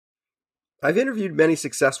I've interviewed many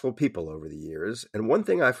successful people over the years, and one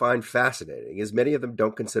thing I find fascinating is many of them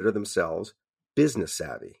don't consider themselves business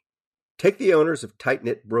savvy. Take the owners of Tight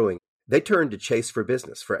Knit Brewing. They turned to Chase for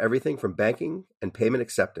Business for everything from banking and payment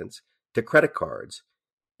acceptance to credit cards,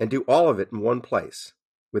 and do all of it in one place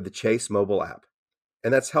with the Chase mobile app.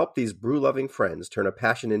 And that's helped these brew-loving friends turn a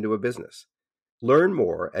passion into a business. Learn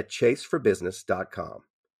more at chaseforbusiness.com.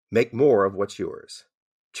 Make more of what's yours.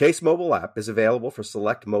 Chase mobile app is available for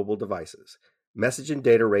select mobile devices. Message and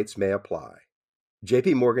data rates may apply.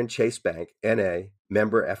 J.P. Morgan Chase Bank, N.A.,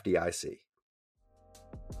 member FDIC.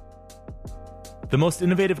 The most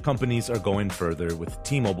innovative companies are going further with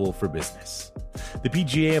T-Mobile for Business. The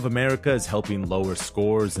PGA of America is helping lower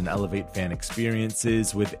scores and elevate fan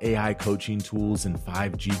experiences with AI coaching tools and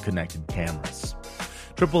 5G connected cameras.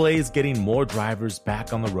 AAA is getting more drivers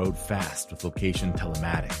back on the road fast with location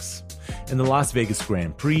telematics. And the Las Vegas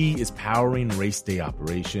Grand Prix is powering race day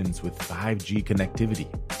operations with 5G connectivity,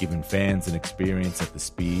 giving fans an experience at the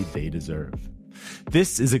speed they deserve.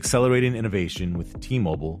 This is accelerating innovation with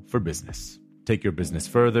T-Mobile for Business. Take your business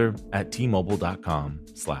further at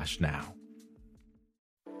T-Mobile.com/now.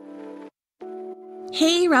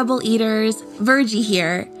 Hey, Rebel Eaters, Virgie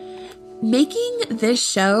here. Making this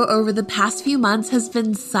show over the past few months has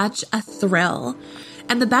been such a thrill.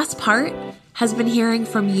 And the best part has been hearing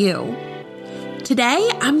from you. Today,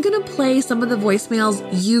 I'm going to play some of the voicemails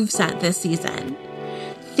you've sent this season.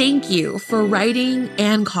 Thank you for writing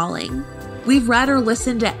and calling. We've read or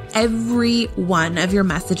listened to every one of your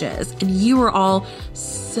messages, and you are all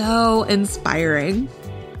so inspiring.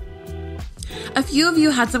 A few of you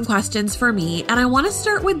had some questions for me, and I want to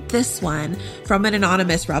start with this one from an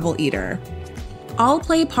anonymous Rebel Eater. I'll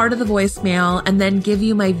play part of the voicemail and then give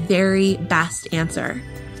you my very best answer.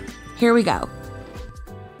 Here we go.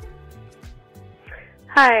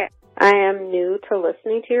 Hi, I am new to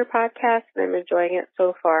listening to your podcast, and I'm enjoying it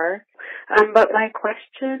so far. But my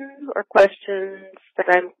question or questions that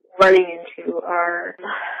I'm running into are,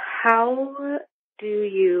 how do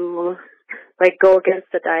you go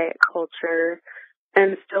against the diet culture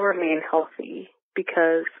and still remain healthy?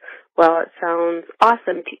 Because while it sounds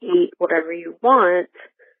awesome to eat whatever you want,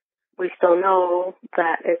 we still know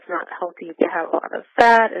that it's not healthy to have a lot of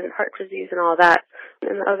fat and heart disease and all that.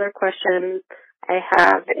 And the other question I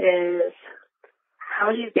have is,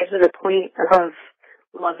 how do you get to the point of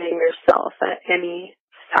loving yourself at any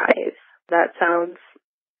size? That sounds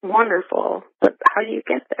wonderful, but how do you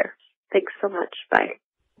get there? Thanks so much. Bye.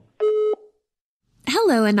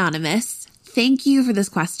 Hello, Anonymous. Thank you for this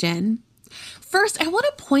question. First, I want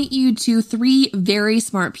to point you to 3 very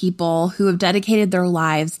smart people who have dedicated their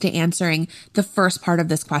lives to answering the first part of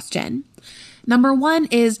this question. Number 1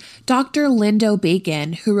 is Dr. Lindo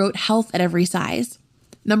Bacon, who wrote Health at Every Size.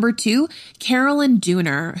 Number 2, Carolyn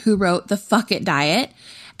Dooner, who wrote The Fuck It Diet.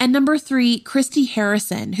 And number 3, Christy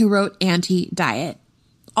Harrison, who wrote Anti-Diet.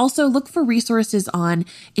 Also, look for resources on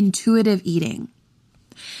intuitive eating.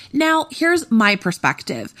 Now, here's my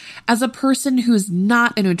perspective as a person who's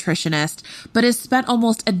not a nutritionist, but has spent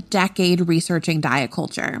almost a decade researching diet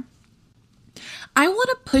culture. I want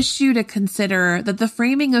to push you to consider that the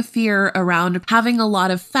framing of fear around having a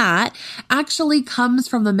lot of fat actually comes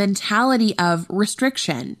from the mentality of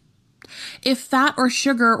restriction. If fat or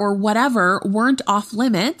sugar or whatever weren't off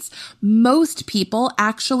limits, most people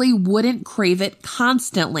actually wouldn't crave it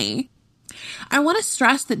constantly. I want to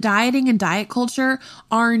stress that dieting and diet culture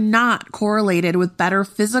are not correlated with better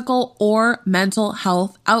physical or mental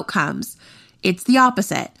health outcomes. It's the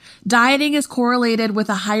opposite. Dieting is correlated with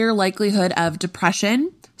a higher likelihood of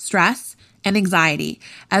depression, stress, and anxiety,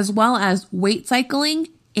 as well as weight cycling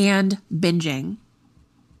and binging.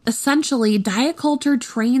 Essentially, diet culture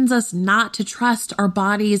trains us not to trust our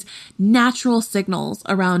body's natural signals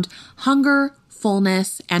around hunger,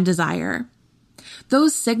 fullness, and desire.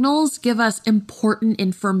 Those signals give us important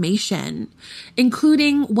information,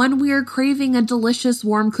 including when we are craving a delicious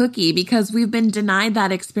warm cookie because we've been denied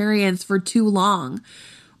that experience for too long,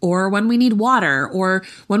 or when we need water, or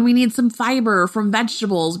when we need some fiber from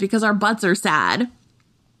vegetables because our butts are sad.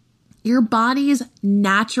 Your body's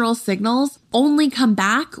natural signals only come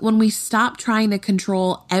back when we stop trying to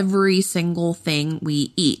control every single thing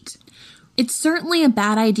we eat. It's certainly a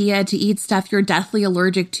bad idea to eat stuff you're deathly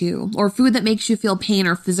allergic to, or food that makes you feel pain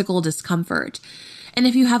or physical discomfort. And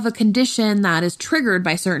if you have a condition that is triggered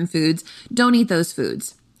by certain foods, don't eat those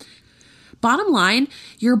foods. Bottom line,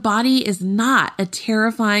 your body is not a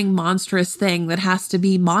terrifying, monstrous thing that has to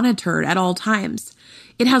be monitored at all times.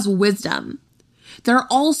 It has wisdom. There are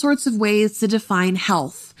all sorts of ways to define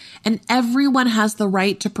health, and everyone has the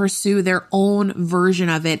right to pursue their own version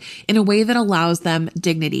of it in a way that allows them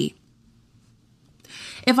dignity.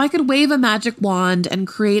 If I could wave a magic wand and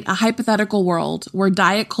create a hypothetical world where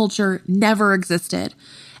diet culture never existed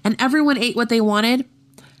and everyone ate what they wanted,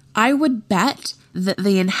 I would bet that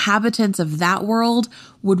the inhabitants of that world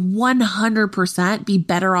would 100% be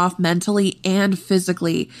better off mentally and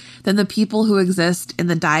physically than the people who exist in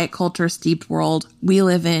the diet culture steeped world we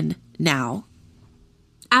live in now.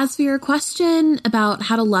 As for your question about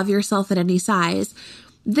how to love yourself at any size,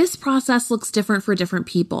 this process looks different for different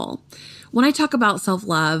people. When I talk about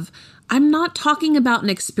self-love, I'm not talking about an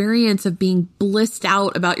experience of being blissed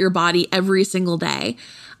out about your body every single day.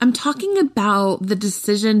 I'm talking about the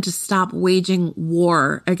decision to stop waging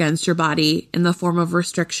war against your body in the form of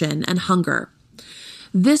restriction and hunger.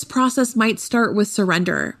 This process might start with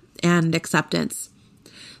surrender and acceptance.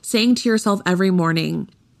 Saying to yourself every morning,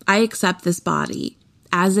 I accept this body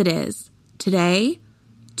as it is, today,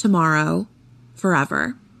 tomorrow,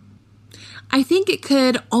 forever. I think it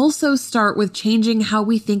could also start with changing how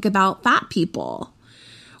we think about fat people.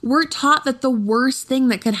 We're taught that the worst thing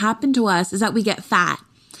that could happen to us is that we get fat,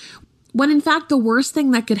 when in fact the worst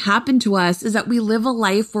thing that could happen to us is that we live a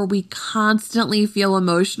life where we constantly feel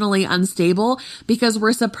emotionally unstable because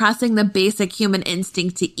we're suppressing the basic human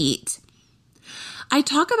instinct to eat. I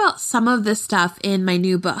talk about some of this stuff in my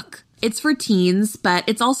new book. It's for teens, but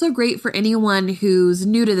it's also great for anyone who's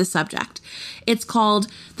new to the subject. It's called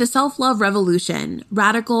The Self-Love Revolution: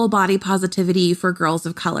 Radical Body Positivity for Girls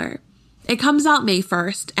of Color. It comes out May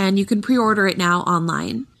 1st, and you can pre-order it now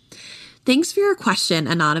online. Thanks for your question,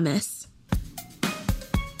 Anonymous.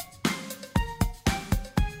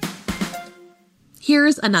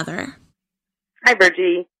 Here's another. Hi,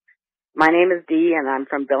 Virgie. My name is Dee, and I'm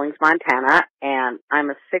from Billings, Montana, and I'm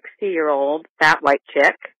a 60-year-old fat white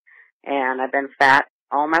chick, and I've been fat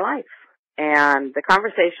all my life. And the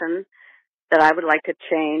conversation that I would like to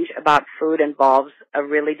change about food involves a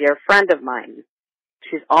really dear friend of mine.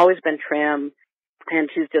 She's always been trim, and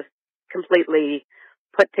she's just completely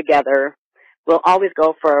put together. We'll always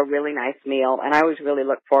go for a really nice meal, and I always really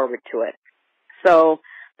look forward to it. So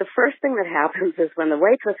the first thing that happens is when the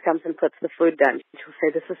waitress comes and puts the food down, she'll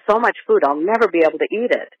say, this is so much food, I'll never be able to eat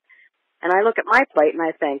it. And I look at my plate and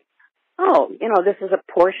I think, oh, this is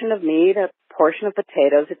a portion of meat, a portion of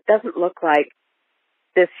potatoes. It doesn't look like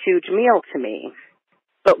this huge meal to me.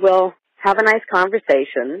 But we'll have a nice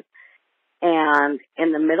conversation, and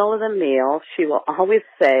in the middle of the meal, she will always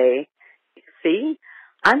say, see,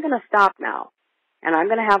 I'm going to stop now, and I'm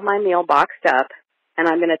going to have my meal boxed up, and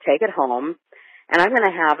I'm going to take it home, and I'm going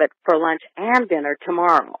to have it for lunch and dinner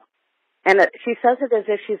tomorrow. And she says it as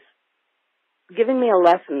if she's giving me a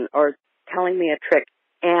lesson or telling me a trick,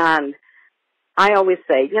 and I always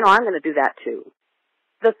say, I'm going to do that too.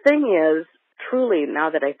 The thing is, truly,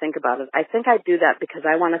 now that I think about it, I think I do that because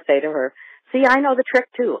I want to say to her, see, I know the trick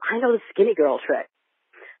too. I know the skinny girl trick.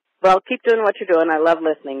 Well, keep doing what you're doing. I love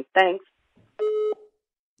listening. Thanks.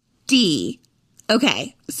 D.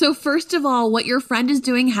 Okay, so first of all, what your friend is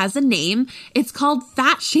doing has a name. It's called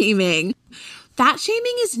fat shaming. Fat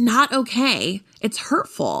shaming is not okay. It's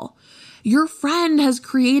hurtful. Your friend has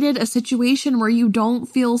created a situation where you don't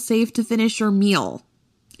feel safe to finish your meal.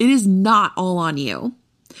 It is not all on you.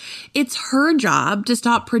 It's her job to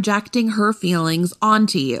stop projecting her feelings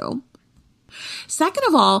onto you. Second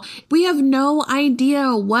of all, we have no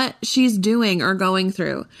idea what she's doing or going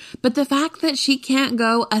through, but the fact that she can't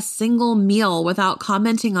go a single meal without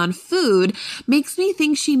commenting on food makes me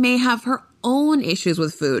think she may have her own issues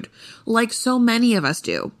with food, like so many of us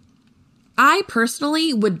do. I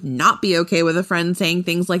personally would not be okay with a friend saying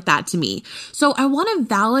things like that to me. So I want to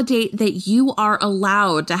validate that you are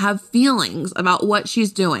allowed to have feelings about what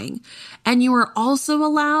she's doing. And you are also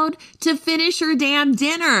allowed to finish your damn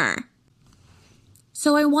dinner.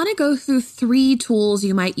 So I want to go through 3 tools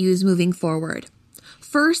you might use moving forward.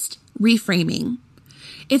 First, reframing.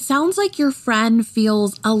 It sounds like your friend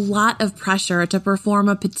feels a lot of pressure to perform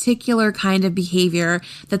a particular kind of behavior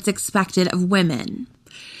that's expected of women.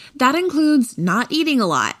 That includes not eating a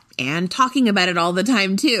lot and talking about it all the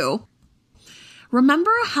time too.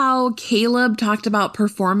 Remember how Caleb talked about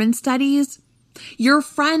performance studies? Your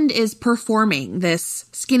friend is performing this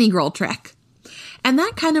skinny girl trick. And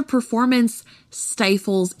that kind of performance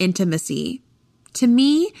stifles intimacy. To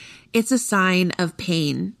me, it's a sign of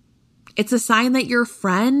pain. It's a sign that your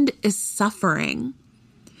friend is suffering.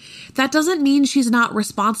 That doesn't mean she's not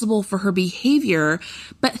responsible for her behavior,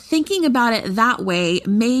 but thinking about it that way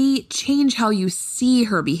may change how you see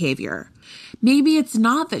her behavior. Maybe it's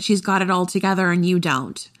not that she's got it all together and you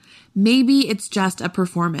don't. Maybe it's just a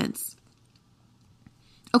performance.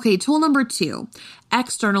 Okay, tool number 2,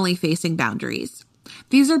 externally facing boundaries.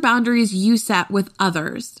 These are boundaries you set with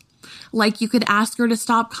others. Like you could ask her to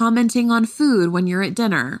stop commenting on food when you're at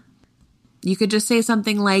dinner. You could just say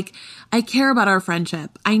something like, I care about our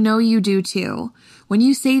friendship. I know you do too. When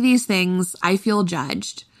you say these things, I feel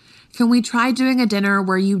judged. Can we try doing a dinner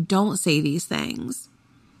where you don't say these things?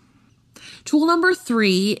 Tool number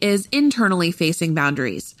 3 is internally facing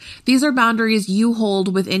boundaries. These are boundaries you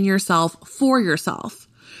hold within yourself for yourself.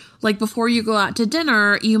 Like before you go out to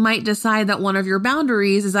dinner, you might decide that one of your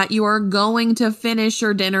boundaries is that you are going to finish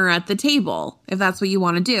your dinner at the table, if that's what you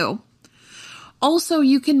want to do. Also,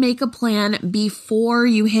 you can make a plan before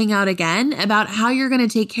you hang out again about how you're going to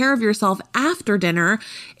take care of yourself after dinner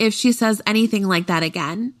if she says anything like that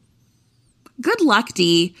again. Good luck,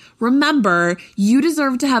 Dee. Remember, you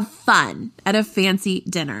deserve to have fun at a fancy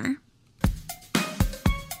dinner.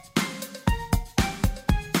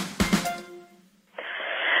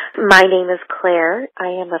 My name is Claire. I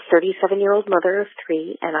am a 37-year-old mother of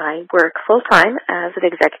 3, and I work full-time as an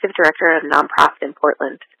executive director of a nonprofit in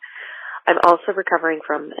Portland. I'm also recovering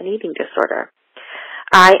from an eating disorder.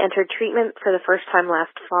 I entered treatment for the first time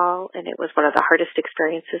last fall, and it was one of the hardest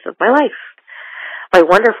experiences of my life. My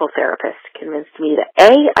wonderful therapist convinced me that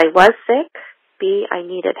A, I was sick, B, I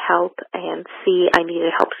needed help, and C, I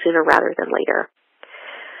needed help sooner rather than later.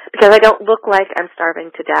 Because I don't look like I'm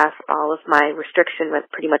starving to death, all of my restriction went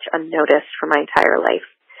pretty much unnoticed for my entire life.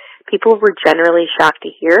 People were generally shocked to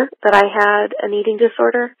hear that I had an eating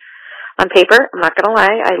disorder. On paper, I'm not going to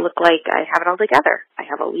lie, I look like I have it all together. I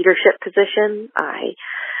have a leadership position. I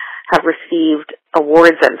have received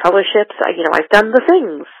awards and fellowships. I've done the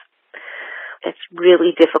things. It's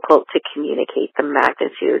really difficult to communicate the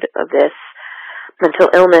magnitude of this mental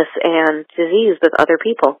illness and disease with other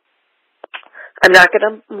people. I'm not going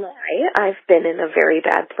to lie, I've been in a very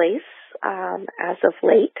bad place as of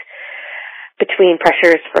late. Between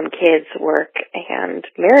pressures from kids, work, and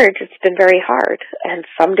marriage, it's been very hard. And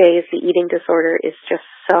some days the eating disorder is just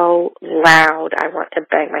so loud, I want to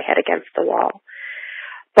bang my head against the wall.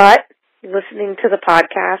 But listening to the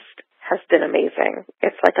podcast has been amazing.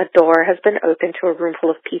 It's like a door has been opened to a room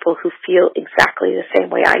full of people who feel exactly the same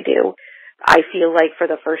way I do. I feel like for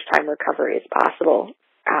the first time recovery is possible.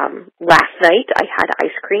 Last night I had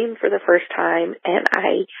ice cream for the first time, and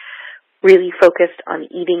I really focused on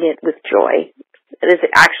eating it with joy. It is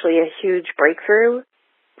actually a huge breakthrough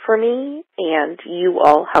for me, and you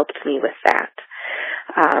all helped me with that.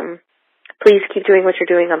 Please keep doing what you're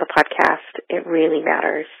doing on the podcast. It really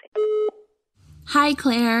matters. Hi,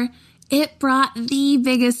 Claire. It brought the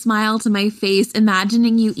biggest smile to my face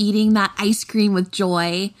imagining you eating that ice cream with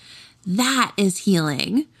joy. That is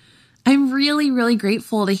healing. I'm really, really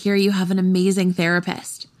grateful to hear you have an amazing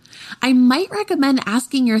therapist. I might recommend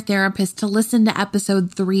asking your therapist to listen to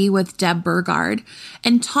episode 3 with Deb Burgard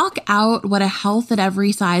and talk out what a health at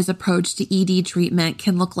every size approach to ED treatment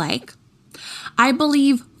can look like. I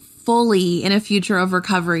believe fully in a future of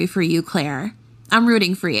recovery for you, Claire. I'm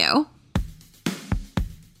rooting for you.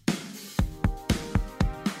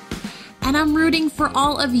 And I'm rooting for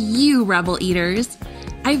all of you, Rebel Eaters.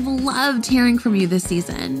 I've loved hearing from you this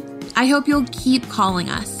season. I hope you'll keep calling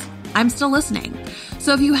us. I'm still listening.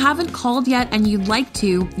 So if you haven't called yet and you'd like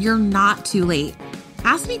to, you're not too late.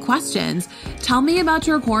 Ask me questions. Tell me about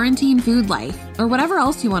your quarantine food life or whatever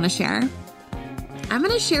else you want to share. I'm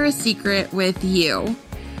going to share a secret with you.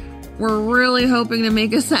 We're really hoping to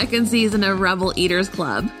make a second season of Rebel Eaters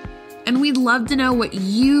Club, and we'd love to know what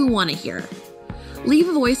you want to hear. Leave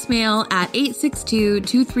a voicemail at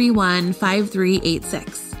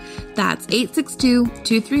 862-231-5386. That's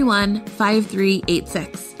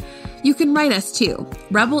 862-231-5386. You can write us too,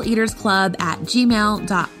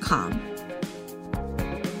 rebeleatersclub@gmail.com.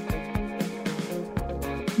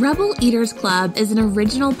 Rebel Eaters Club is an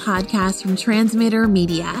original podcast from Transmitter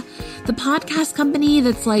Media, the podcast company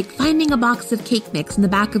that's like finding a box of cake mix in the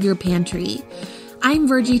back of your pantry. I'm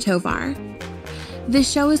Virgie Tovar. This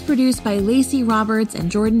show is produced by Lacey Roberts and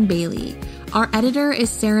Jordan Bailey. Our editor is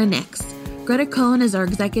Sarah Nix. Greta Cohn is our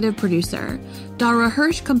executive producer. Dara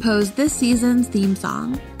Hirsch composed this season's theme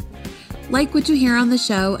song. Like what you hear on the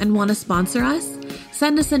show and want to sponsor us?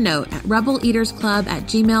 Send us a note at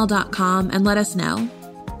rebeleatersclub@gmail.com and let us know.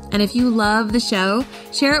 And if you love the show,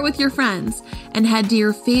 share it with your friends and head to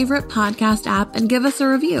your favorite podcast app and give us a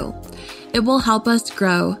review. It will help us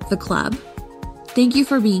grow the club. Thank you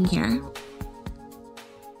for being here.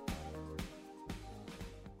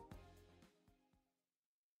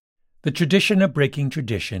 The tradition of breaking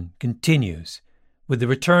tradition continues with the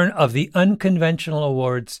return of the Unconventional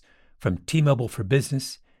Awards from T-Mobile for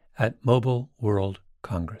Business at Mobile World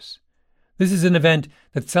Congress. This is an event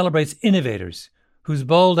that celebrates innovators whose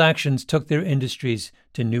bold actions took their industries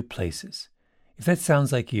to new places. If that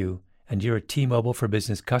sounds like you and you're a T-Mobile for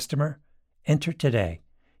Business customer, enter today.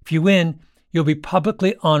 If you win, you'll be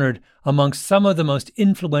publicly honored amongst some of the most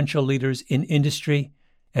influential leaders in industry.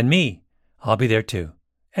 And me, I'll be there too.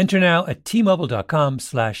 Enter now at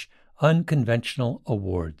T-Mobile.com/unconventional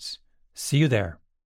awards. See you there.